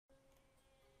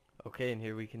Okay, and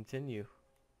here we continue.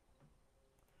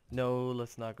 No,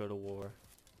 let's not go to war.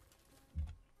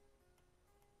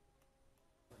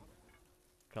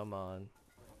 Come on.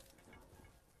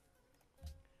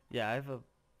 Yeah, I have a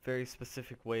very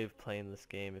specific way of playing this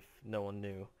game if no one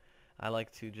knew. I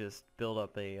like to just build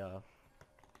up a,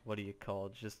 what do you call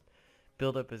it? Just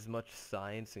build up as much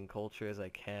science and culture as I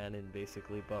can and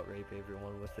basically butt rape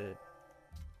everyone with it.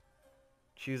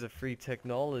 Choose a free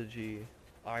technology.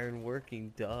 Iron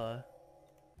working, duh.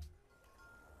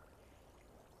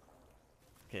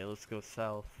 Okay, let's go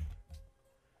south.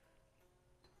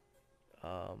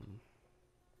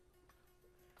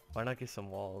 Why not get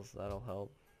some walls? That'll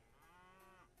help.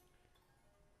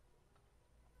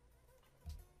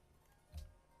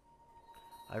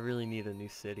 I really need a new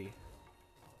city.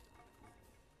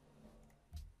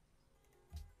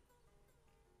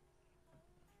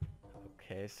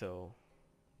 Okay, so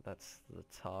that's the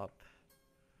top.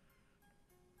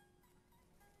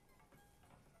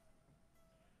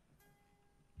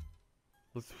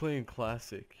 Let's play in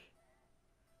classic.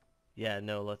 Yeah,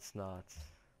 no, let's not.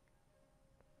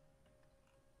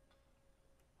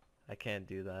 I can't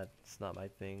do that. It's not my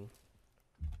thing.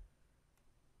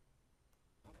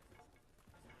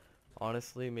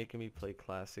 Honestly, making me play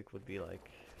classic would be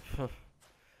like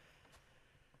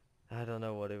I don't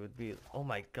know what it would be. Oh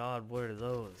my god, what are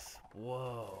those?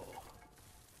 Whoa.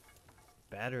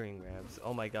 Battering rams.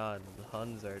 Oh my god, the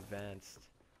Huns are advanced.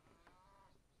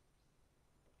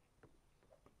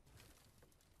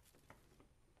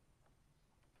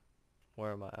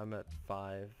 Where am I? I'm at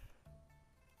 5.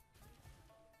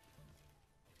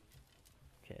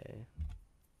 Okay.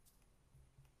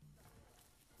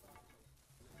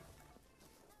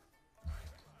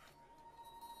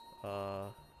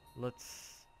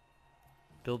 Let's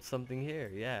build something here.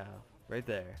 Yeah, right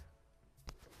there.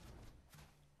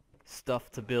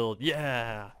 Stuff to build.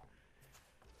 Yeah.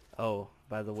 Oh,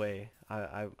 by the way,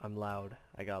 I'm loud.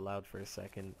 I got loud for a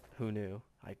second. Who knew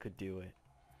I could do it?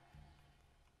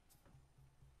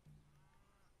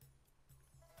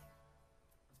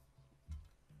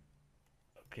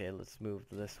 Okay, let's move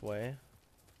this way.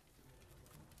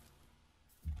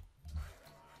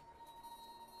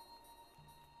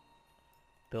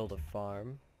 Build a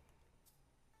farm.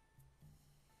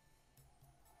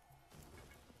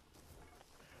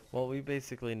 Well, we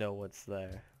basically know what's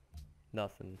there.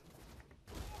 Nothing.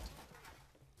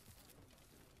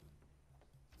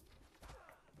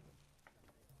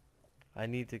 I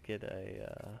need to get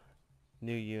a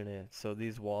new unit. So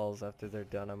these walls, after they're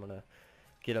done, I'm gonna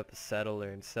get up a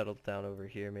settler and settle down over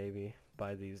here maybe.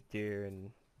 Buy these deer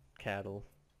and cattle.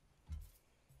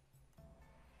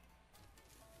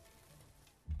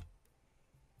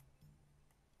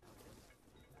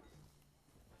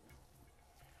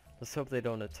 Let's hope they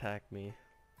don't attack me.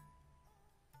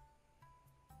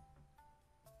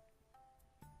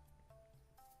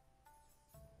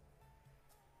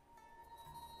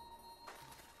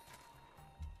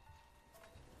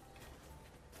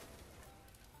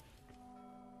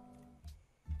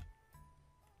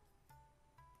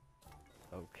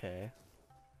 Okay.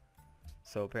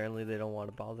 So apparently they don't want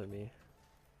to bother me.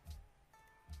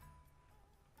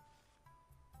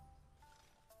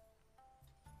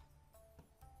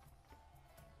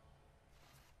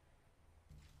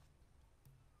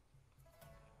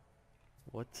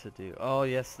 What to do? Oh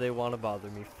yes, they want to bother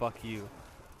me. Fuck you.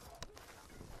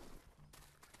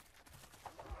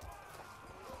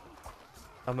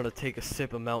 I'm gonna take a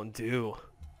sip of Mountain Dew.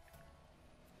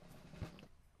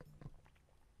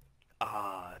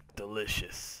 Ah,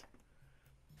 delicious.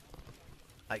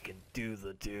 I can do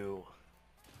the dew.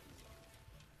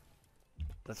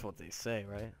 That's what they say,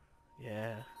 right?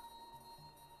 Yeah.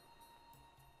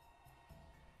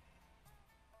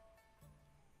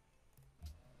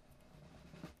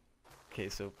 Okay,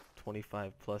 so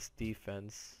 25 plus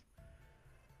defense.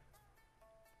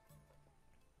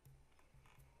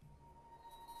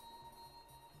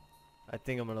 I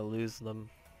think I'm gonna lose them.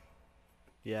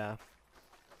 Yeah.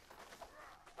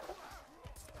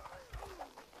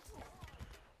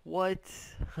 What?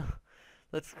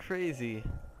 That's crazy.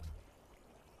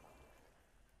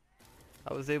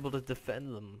 I was able to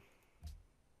defend them.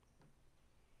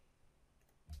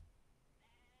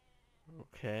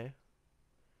 Okay.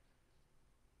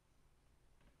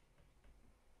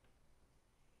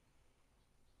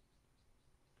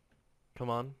 Come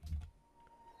on.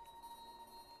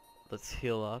 Let's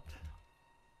heal up.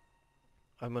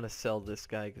 I'm gonna sell this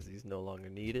guy because he's no longer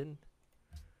needed.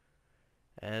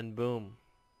 And boom.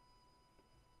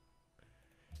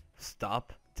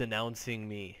 Stop denouncing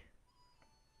me.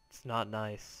 It's not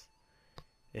nice.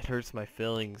 It hurts my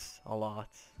feelings a lot.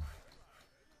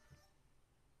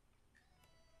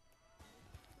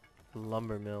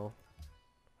 Lumber mill.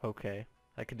 Okay,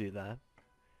 I could do that.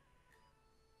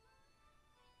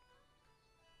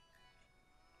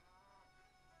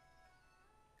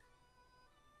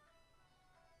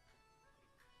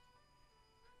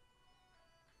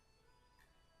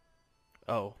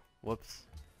 Oh, whoops.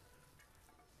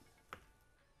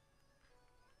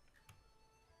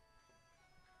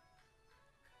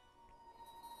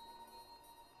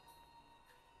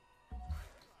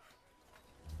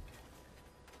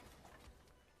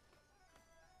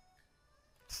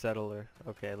 Settler.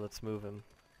 Okay, let's move him.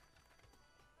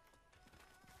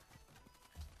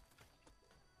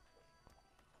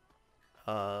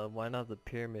 Why not the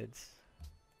pyramids?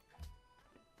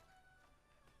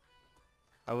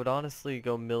 I would honestly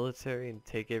go military and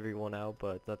take everyone out,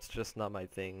 but that's just not my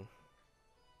thing.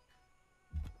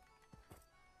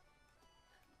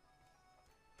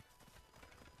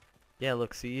 Yeah,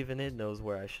 look, see, even it knows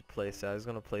where I should place it. I was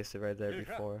gonna place it right there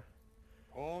before.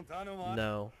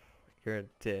 No, you're a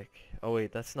dick. Oh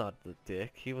wait, that's not the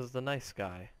dick. He was the nice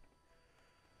guy.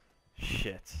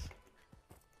 Shit.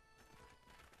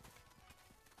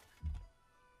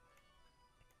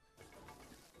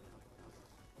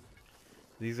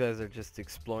 These guys are just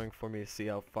exploring for me to see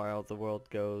how far out the world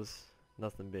goes.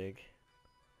 Nothing big.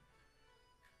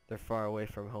 They're far away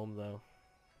from home though.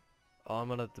 Oh, I'm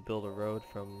gonna have to build a road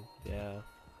from, yeah.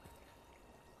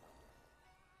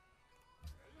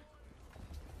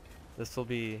 This will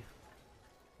be...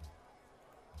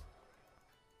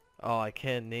 Oh, I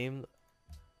can't name...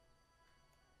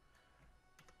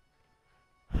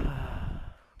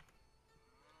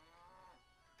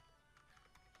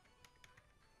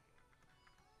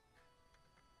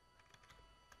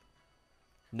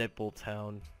 Nipple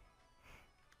Town.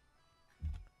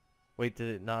 Wait,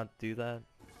 did it not do that?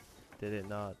 Did it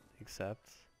not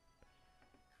accept?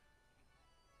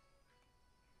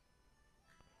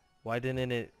 Why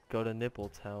didn't it go to Nipple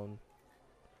Town?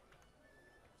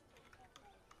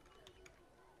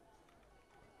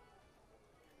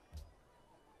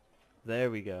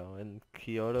 There we go. And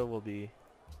Kyoto will be...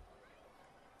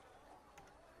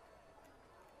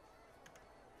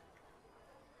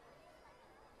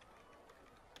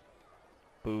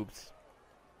 boobs.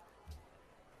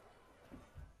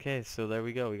 Okay, so there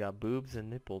we go. We got boobs in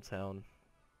Nipple Town.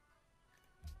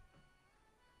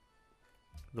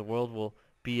 The world will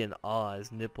be in awe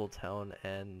as Nipple Town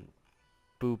and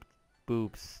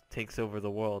boobs takes over the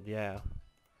world. Yeah.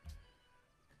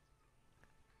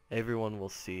 Everyone will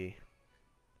see.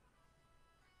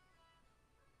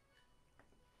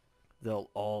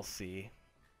 They'll all see.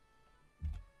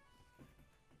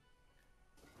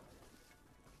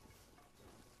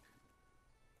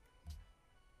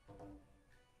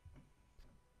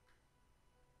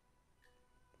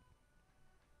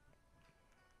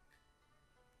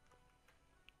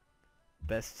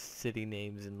 Best city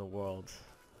names in the world.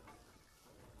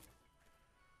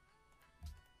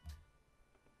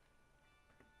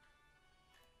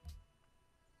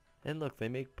 And look, they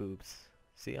make boobs.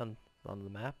 See on the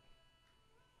map?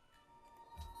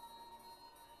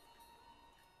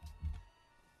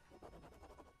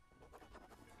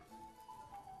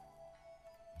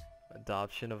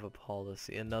 Adoption of a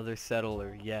policy. Another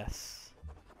settler, yes.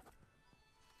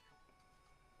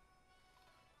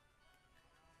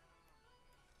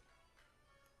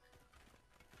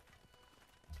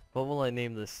 What will I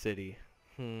name this city?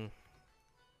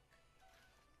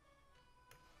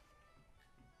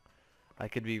 I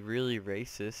could be really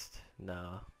racist.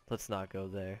 Nah, let's not go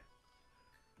there.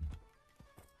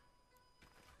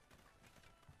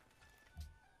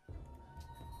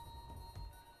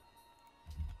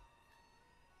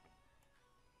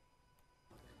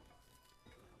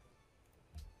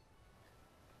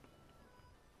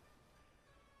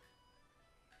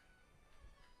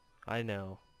 I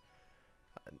know.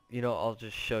 You know, I'll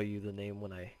just show you the name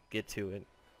when I get to it.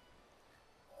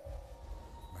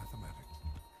 Mathematics.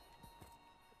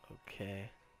 Okay.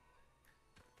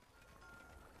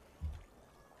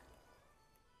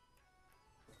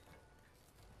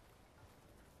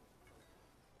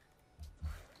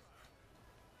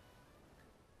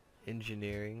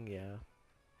 Engineering, yeah.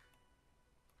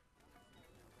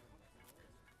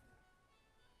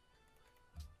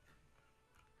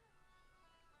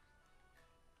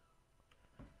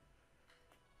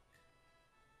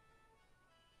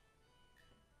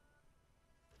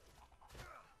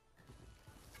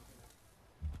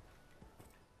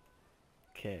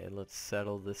 Okay, let's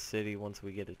settle this city once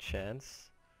we get a chance.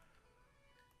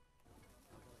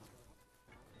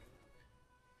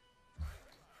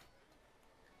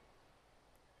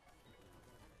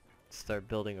 Start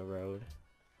building a road.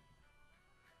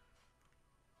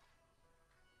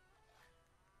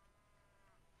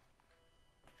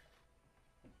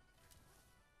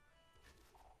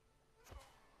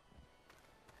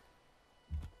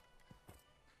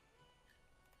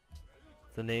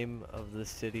 The name of the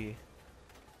city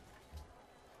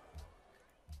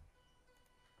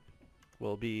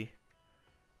will be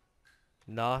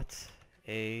not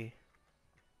a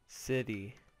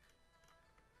city.